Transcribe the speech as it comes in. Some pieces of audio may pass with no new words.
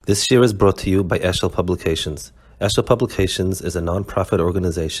This year is brought to you by Eshel Publications. Eshel Publications is a non-profit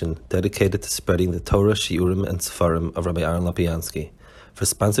organization dedicated to spreading the Torah, Shiurim, and Sefarim of Rabbi Aaron Lapiansky. For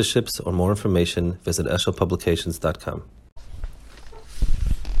sponsorships or more information, visit eshelpublications.com.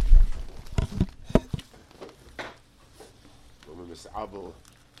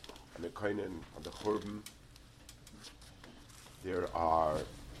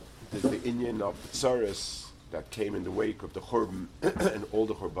 There's the Inyan of Tsaris that came in the wake of the Churban and all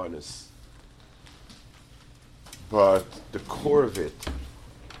the Churbanis. But the core of it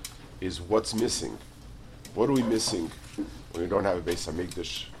is what's missing. What are we missing when we don't have a Beis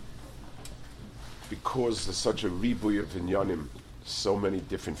HaMikdash? Because there's such a ribuy of Inyanim, so many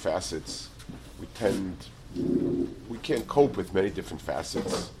different facets, we can't cope with many different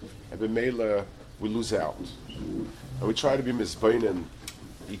facets, and b'meila we lose out. And we try to be mizbeinen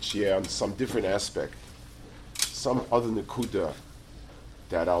each year on some different aspect, some other nekuda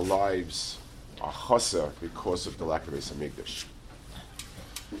that our lives are chaser because of the lack of Beis HaMikdash.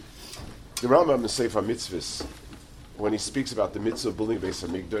 The Rambam in Sefer Mitzvahs, when he speaks about the mitzvah of building Beis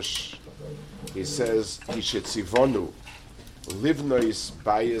HaMikdash, he says, "Hishet tzivonu livnois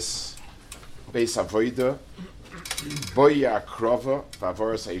bayis Beis Avoda boya krova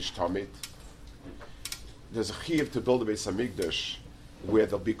v'avoras eish tamid." There's a chiyuv to build a Beis HaMikdash where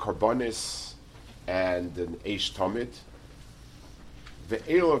there'll be karbonis and an eish tamid.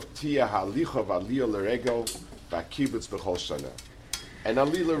 Ve'elov tia halicha v'aliyah l'regel v'akibutz b'chol shana. And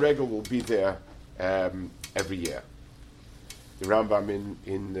aliyah l'regel will be there every year. The Rambam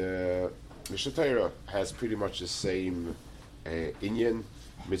in Mishnah Torah has pretty much the same inyan.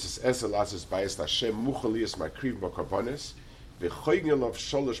 Mitzvahs esel ases bayis Hashem muchal liyas makriv b'karbonis v'choygel of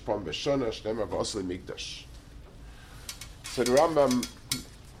sholosh pam b'shana shnema v'osel mikdash. So the Rambam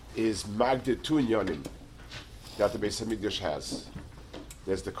is magded two inyanim that the Beis HaMikdash has.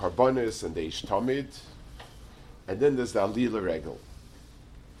 There's the karbonis and the eish tamid, and then there's the aliyah l'regel.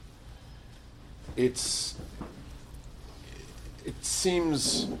 It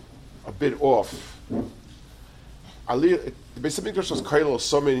seems a bit off. The Beis HaMikdash was kailel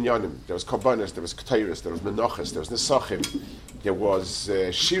so many inyanim. There was karbonis, there was keteiros, there was menachos, there was nesachim, there was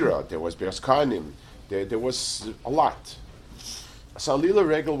shira, there was beras kahanim, there was a lot. So aliyah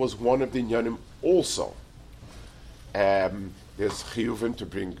regel was one of the inyanim also. There's chiyuvim to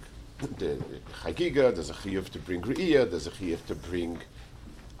bring the chagiga, there's a chiyuv to bring re'iyah, there's a chiyuv to bring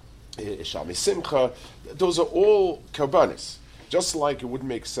shami simcha. Those are all karbanis. Just like it wouldn't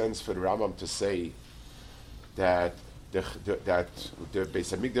make sense for the Rambam to say that the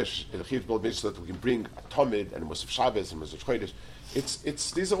Beis HaMikdash, the chiyuv b'ol mitzvah, that we can bring a tamid and a musaf Shabbos and musaf chodesh.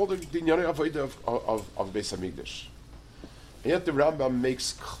 It's these are all the inyanim avodah of Beis HaMikdash. And yet the Rambam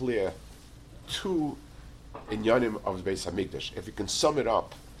makes clear two inyanim of the Beis HaMikdash. If you can sum it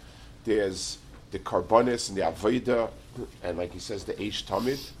up, there's the karbonis and the avodah, and like he says, the eish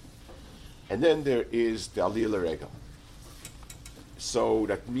tamid, and then there is the aliyah l'regel. So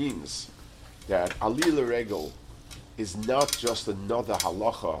that means that aliyah l'regel is not just another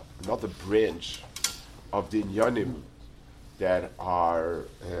halacha, another branch of the inyanim that are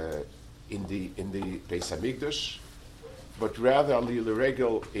in the Beis HaMikdash, but rather aliyah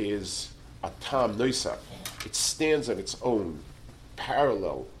l'regel is a tam noisaf. It stands on its own,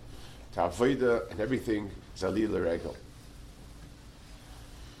 parallel to avodah and everything is aliyah l'regel.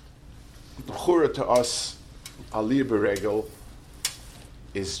 B'chura to us, aliyah b'regel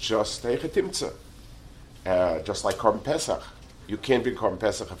is just heichetimtza, just like Korban Pesach. You can't bring Korban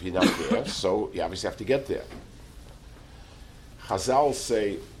Pesach if you're not there, so you obviously have to get there. Chazal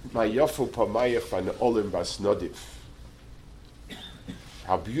say, "Mayafu pamayach v'ne'olim bas nodiv."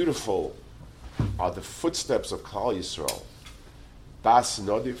 How beautiful are the footsteps of Klal Yisrael, bas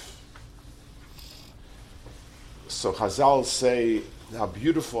nodiv. So Chazal say, how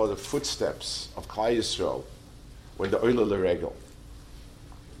beautiful are the footsteps of Klal Yisrael when the oila l'regel.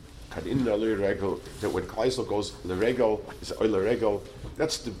 Kadin l'regel, that when Klal Yisrael goes l'regel, is oila l'regel.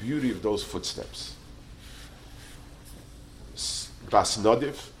 That's the beauty of those footsteps. Bas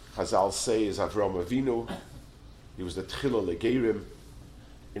nodiv, Chazal say, is Avraham Avinu. He was the tchila legerim.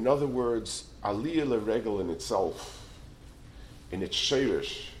 In other words, aliyah l'regel in itself, in its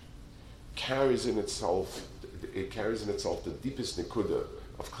sheirish, carries in itself the deepest nekuda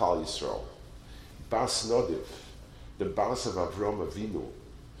of Klal Yisrael. Bas nodiv, the bas of Avraham Avinu,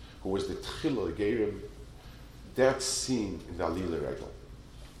 who was the tchila legerim, that's seen in the aliyah l'regel.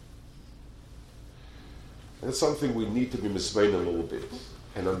 And it's something we need to be misbein a little bit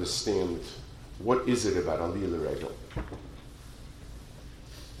and understand what is it about aliyah l'regel.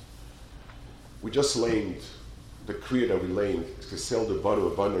 We just learned the kriya that we learned to sell the banu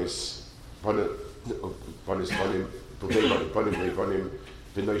of banis, banim, b'nei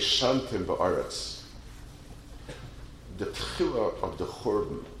v'noi shantem ba'aretz. The tchila of the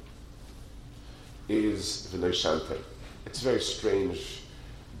churban is v'noi shantem. It's very strange.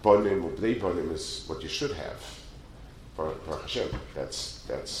 Banim or b'nei banim is what you should have. Baruch Hashem. That's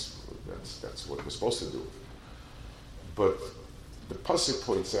what we're supposed to do. But the pasuk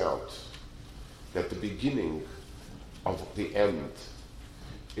points out that the beginning of the end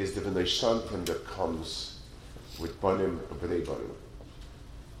is the v'nei shantem that comes with banim or b'nei banim.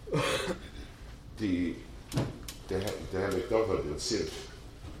 The Antidote in Siv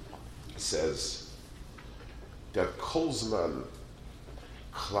says that Kol Zman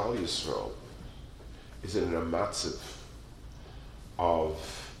Klal Yisrael is in a matziv of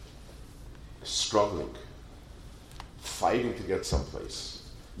struggling, fighting to get someplace,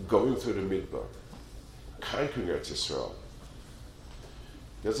 going through the midbar, conquering Eretz Yisrael.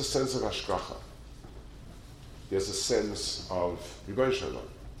 There's a sense of hashgacha. There's a sense of Rebbeinu Shalom.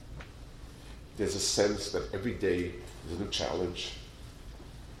 There's a sense that every day is a new challenge,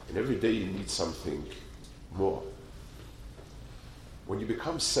 and every day you need something more. When you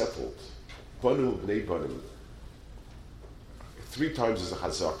become settled, Banu Bnei Banim, 3 times is a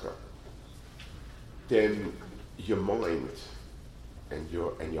chazaka, then your mind and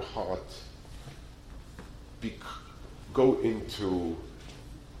your heart go into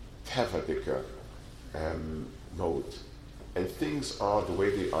tevadika mode. And things are the way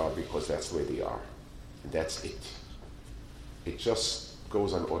they are because that's the way they are. And that's it. It just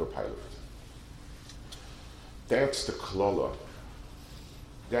goes on autopilot. That's the klala.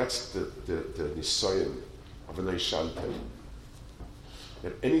 That's the nisayon of an Shantem.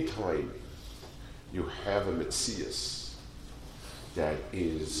 At any time you have a metzias that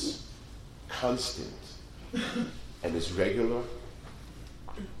is constant and is regular,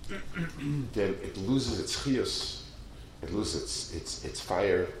 then it loses its chiyus. It loses its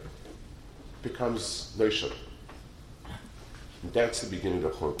fire, becomes noishon. That's the beginning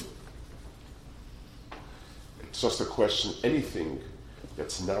of churban. It's just a question, anything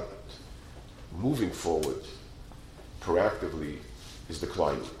that's not moving forward proactively is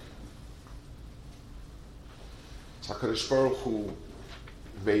declining. HaKadosh Baruch Hu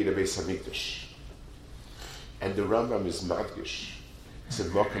made a Beis HaMikdash, and the Rambam is madgish. It's a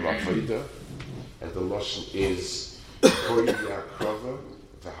Mokum Avodah, and the Lashon is the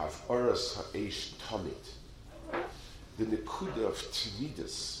nekuda of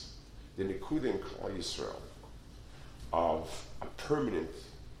Timidus, the nekuda in Klal Yisrael of a permanent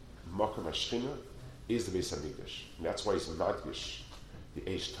Makom HaShechina is the Beis HaMikdash. And that's why he's madgish, the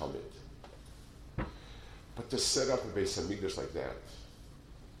Eish Tamid. But to set up a Beis HaMikdash like that,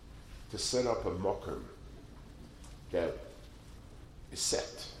 to set up a Makom that is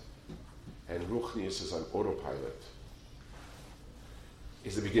set, and Ruchnius is on autopilot,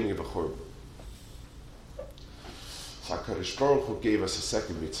 is the beginning of a churban. So HaKadosh Baruch Hu gave us a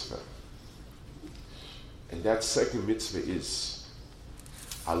second mitzvah. And that second mitzvah is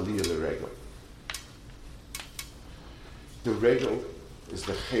Aliya l'regel. The regel is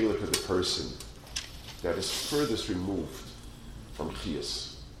the chelik of the person that is furthest removed from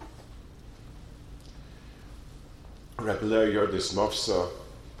chiyas. Regular yordis mafsa,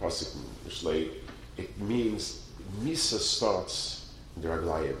 pasuk mishlei, it means misa starts in the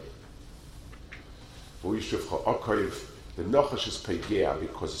raglayim. The nachash is pegea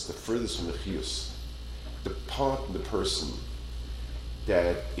because it's the furthest from the chiyus. The part in the person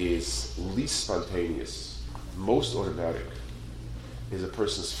that is least spontaneous, most automatic, is a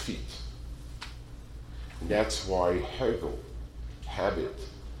person's feet. And that's why hegel, habit,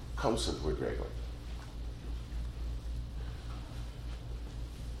 comes into the regel.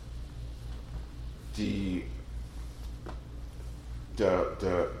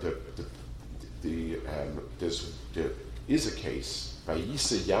 There is a case by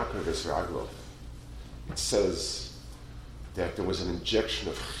Yisa Yaakov Esraglov. It says that there was an injection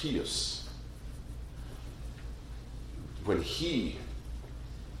of chiyus when he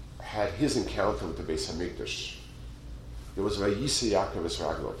had his encounter with the Beis Hamikdash. There was by Yisa Yaakov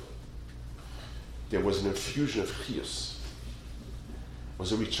Esraglov. There was an infusion of chiyus. It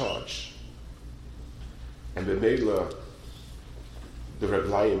was a recharge. And the Mela, the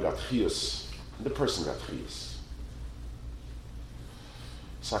Reglayim got chiyus, and the person got chiyus.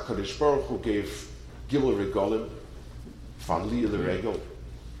 So HaKadosh Baruch Hu gave Gimel Regalim, Aliya l'regel,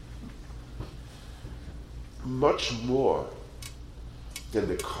 much more than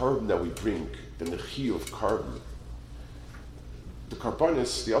the carbon that we bring, than the chiyuv of carbon. The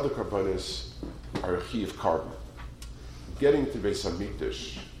carbonis, the other carbonis, are a chiyuv carbon. getting to Beis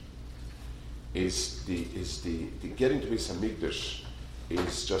Hamikdash is the getting to Beis Hamikdash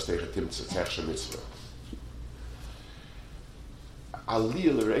is just a timtzah mitzvah.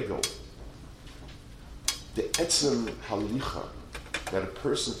 Aliya l'regel, the etzem halicha, that a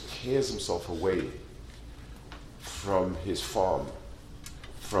person tears himself away from his farm,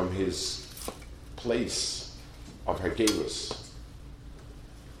 from his place of Hagelus,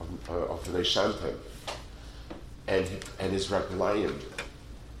 of the Neshantem, and his Raglayim,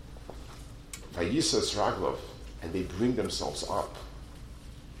 Vayisas Raglov, and they bring themselves up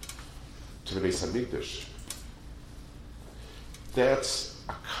to the Beis Hamikdash. That's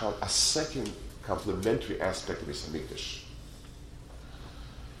a second complementary aspect of Beis Hamikdash.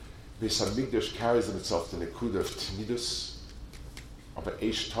 Beis Hamikdash carries in itself the nekuda of Tmidus, of an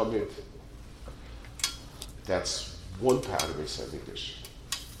Eish Tamid. That's one part of Beis Hamikdash.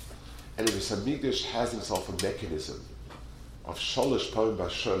 And the Beis Hamikdash has in itself a mechanism of Sholosh Pa'im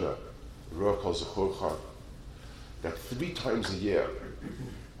Bashana, Ruach Kol Zechorcha, that 3 times a year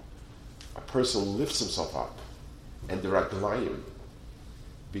a person lifts himself up and the Raglayim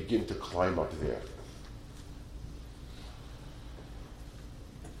begin to climb up there.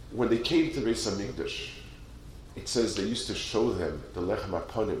 When they came to Beis Hamikdash, it says they used to show them the Lechem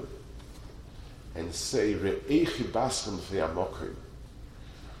HaPanim and say, Re'echi baschem v'yamokim,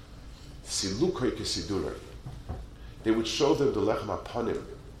 silukoi kesiduroi. They would show them the Lechem HaPanim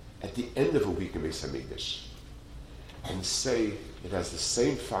at the end of a week in Beis Hamikdash and say it has the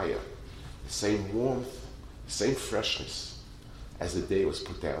same fire, the same warmth, the same freshness as the day it was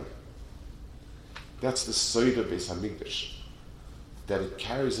put down. That's the Soid of Beis Hamikdash, that it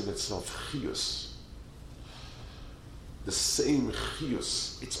carries in itself chiyus. The same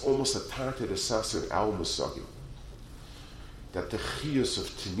chiyus, it's almost a tartet assassin al musagi, that the chiyus of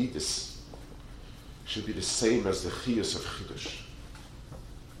Timidus should be the same as the chiyus of Chidush.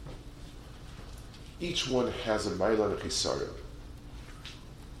 Each one has a mailan chisarim.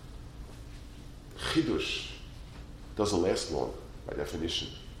 Chidush doesn't last long, by definition.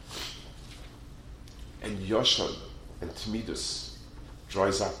 And Yoshan and Timidus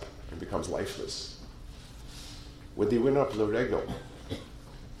dries up and becomes lifeless. When they went up L'Regel,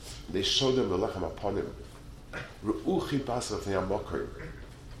 they showed them the Lechem HaPanim. Ru'uchi basar v'yamokai,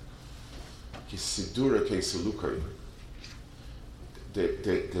 ki sidura ke silukai.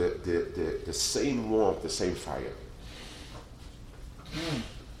 The same warmth, the same fire.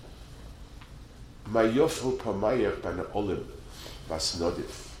 Mayofru pamayach b'na olim bas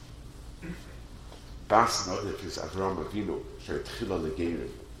nodif. Bas nodif is Avraham Avinu she'etchila legerim.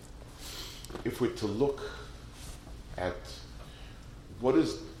 If we're to look at what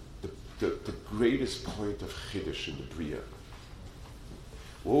is the greatest point of Chiddush in the Bria,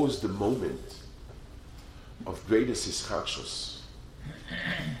 what was the moment of greatest Ischachos?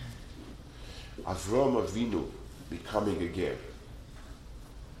 Avraham Avinu becoming a ger.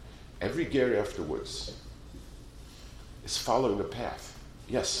 Every ger afterwards is following a path.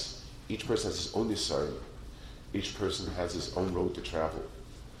 Yes, each person has his own nisayon, each person has his own road to travel.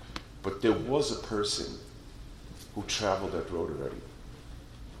 But there was a person who traveled that road already.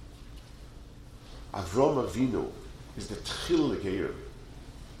 Avraham Avinu is the Tchil Legeir.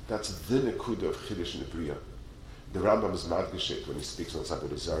 That's the Nekuda of Chiddush in the Bria. The Rambam is madgeshet when he speaks on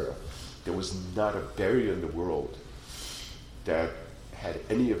Avodah Zarah. There was not a barrier in the world that had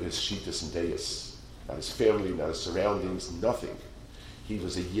any of his shitas and deis, not his family, not his surroundings, nothing. He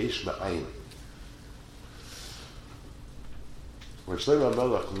was a yesh ma'ayin. When Shlomo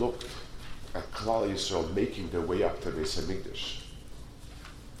HaMelech looked at Klal Yisrael making their way up to Beis Hamikdash,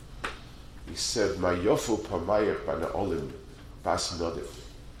 he said, "Mayofu pamayach b'na olim bas nodif."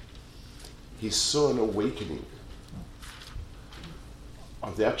 He saw an awakening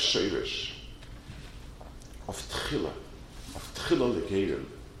of that sheirish of tchila legeirim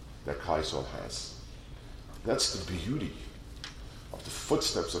that Klal Yisrael has. That's the beauty of the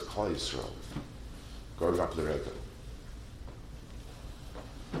footsteps of Klal Yisrael going up the Regel.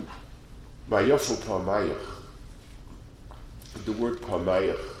 Mayofu pamayach. The word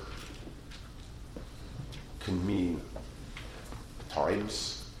pamayach can mean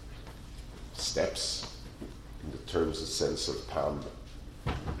times, steps, in the terms and sense of pam.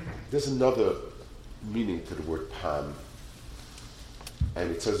 There's another meaning to the word pam,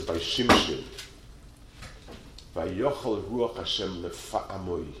 and it says by Shimshin, Vayochel ruach Hashem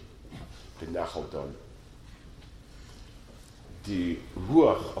lefa'amoy b'nachal don. The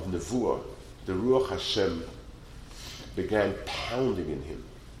ruach of Nevuah, the ruach Hashem, began pounding in him.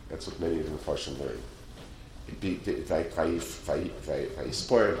 That's what many of the Mepharshim learn.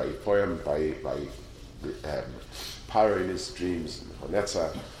 Para in his dreams,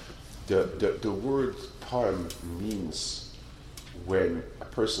 Netzach. The word param means when a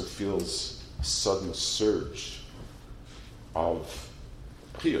person feels a sudden surge of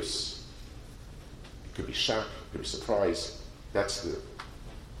chiyus. It could be shock, it could be surprise.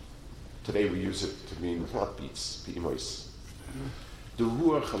 Today we use it to mean heartbeats, beimois. The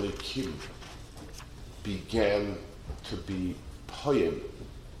Ruach HaLekim began to be poem.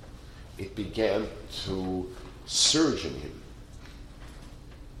 It began to surge in him.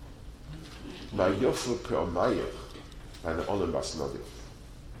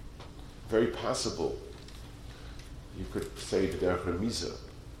 Very possible, you could say the Derech Remiza.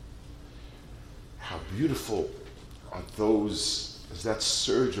 How beautiful are those, is that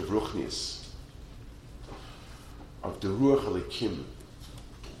surge of Ruchnis, of the Ruach HaLekim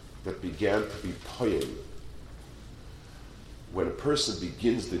that began to be poem. When a person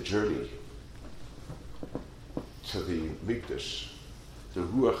begins the journey to the Mikdash, the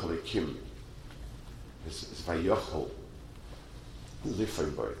Ruach HaLekim is Vayochel,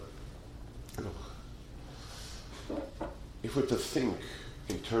 Lifein Boy. If we're to think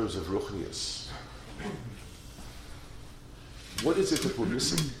in terms of Ruchnius, what is it that we're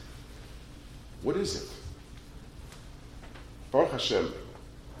missing? What is it? Baruch Hashem,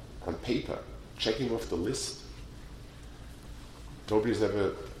 on paper, checking off the list. There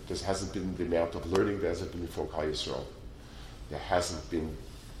hasn't been the amount of learning there hasn't been before Klal Yisrael. There hasn't been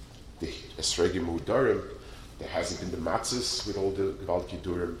the Esregim Udarim. There hasn't been the matzahs with all the Gevald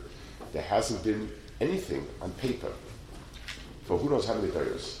Kiddurim. There hasn't been anything on paper for who knows how many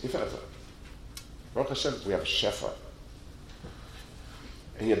days, if ever. Baruch Hashem, we have a shefa.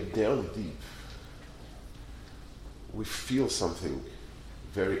 And yet down deep, we feel something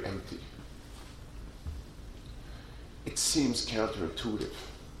very empty. It seems counterintuitive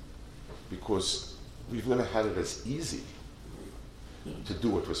because we've never had it as easy to do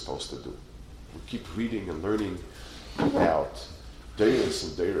what we're supposed to do. We keep reading and learning about deiros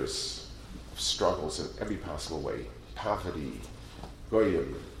and deiros of struggles in every possible way. Poverty,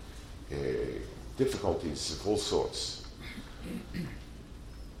 goyim, difficulties of all sorts.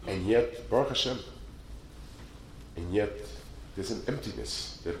 And yet, Baruch Hashem, and yet there's an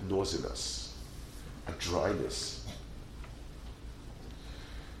emptiness that gnaws in us, a dryness.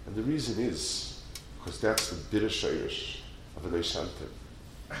 And the reason is because that's the bitter shayrish of an Eishantim.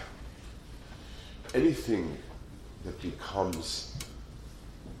 Anything that becomes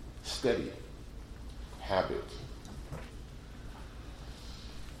steady, habit,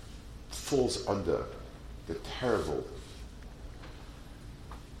 falls under the terrible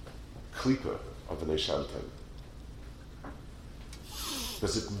klipa of an Eishantim.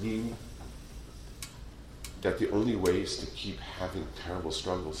 Does it mean that the only way is to keep having terrible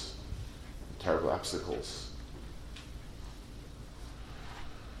struggles, terrible obstacles?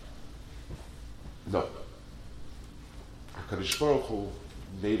 No. HaKadosh Baruch Hu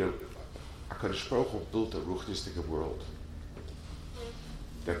built a ruchnistic world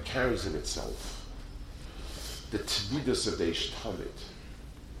that carries in itself the tmidas of the Ishtamit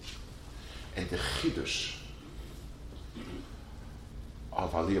and the chidush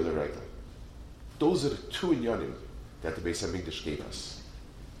of Aliya l'Regel. Those are the two inyanim that the Beis HaMikdash gave us.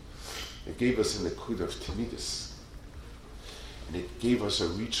 It gave us an akud of timidus, and it gave us a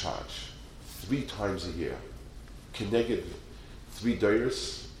recharge 3 times a year. Keneged 3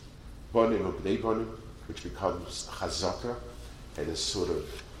 dayers, banim and bnei banim, which becomes chazaka, and is sort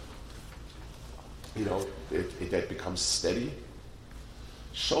of, that becomes steady.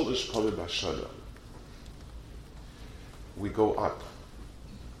 Sholish palim b'shana. We go up.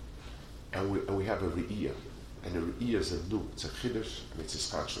 And we have a re'iyah. And the re'iyah is a new, it's a chiddush, and it's a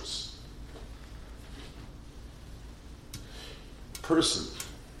skachus. Person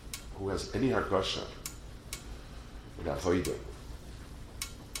who has any hargasha in avodah,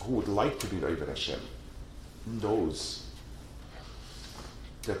 who would like to be Neivet Hashem, knows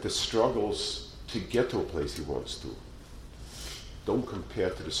that the struggles to get to a place he wants to don't compare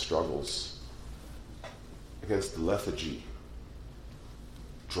to the struggles against the lethargy,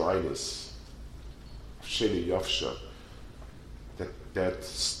 dryness, sheni yafsha, that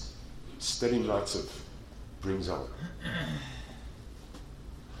steady matzav brings on.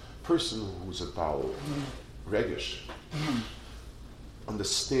 Person who's about regish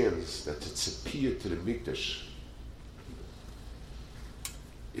understands that the tzipiyah to the mikdash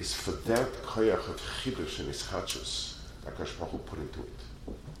is for that koyach of chidush and ischachus that Kadosh Baruch Hu put into it.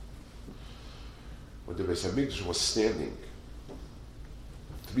 When the Beis HaMikdash was standing,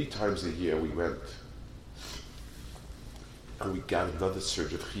 3 times a year we went and we got another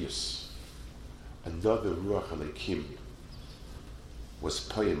surge of chiyus. another Ruach Elokim was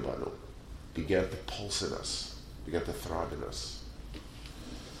Payim Banu, began to pulse in us, began to throb in us.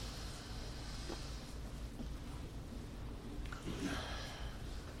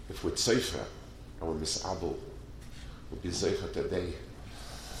 If with Sefer, our Mis'abel, will be Zeicha today,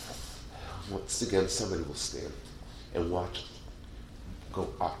 once again somebody will stand and watch go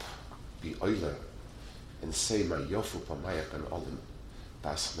up, be Oiler, and say, my Yofu Pamayach and Olim,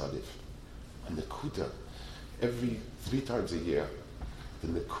 Bas Nadiv. And the Kuda, every 3 times a year, the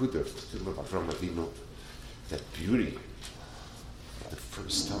Nekuda of Avram Avinu, that beauty, the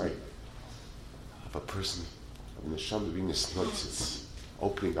first time of a person, of Neshama being a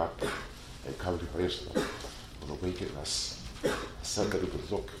opening up and coming to Parish, will awaken us. Somebody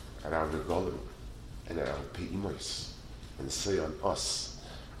will look at our Regalim and at our Pe'imois and say on us,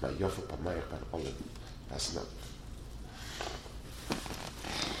 my Yofu Pamayach and Olim, Bas Nadiv.